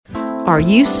Are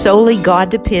you solely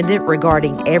God-dependent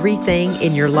regarding everything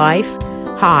in your life?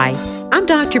 Hi, I'm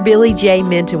Dr. Billy J.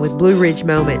 Minton with Blue Ridge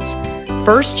Moments.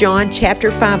 1 John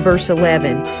chapter 5, verse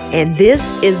 11, and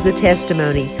this is the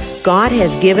testimony. God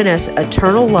has given us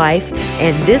eternal life,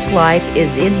 and this life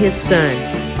is in His Son.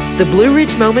 The Blue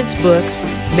Ridge Moments books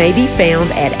may be found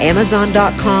at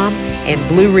Amazon.com and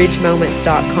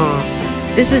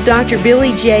BlueRidgeMoments.com. This is Dr.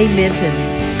 Billy J.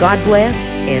 Minton. God bless,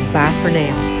 and bye for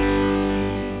now.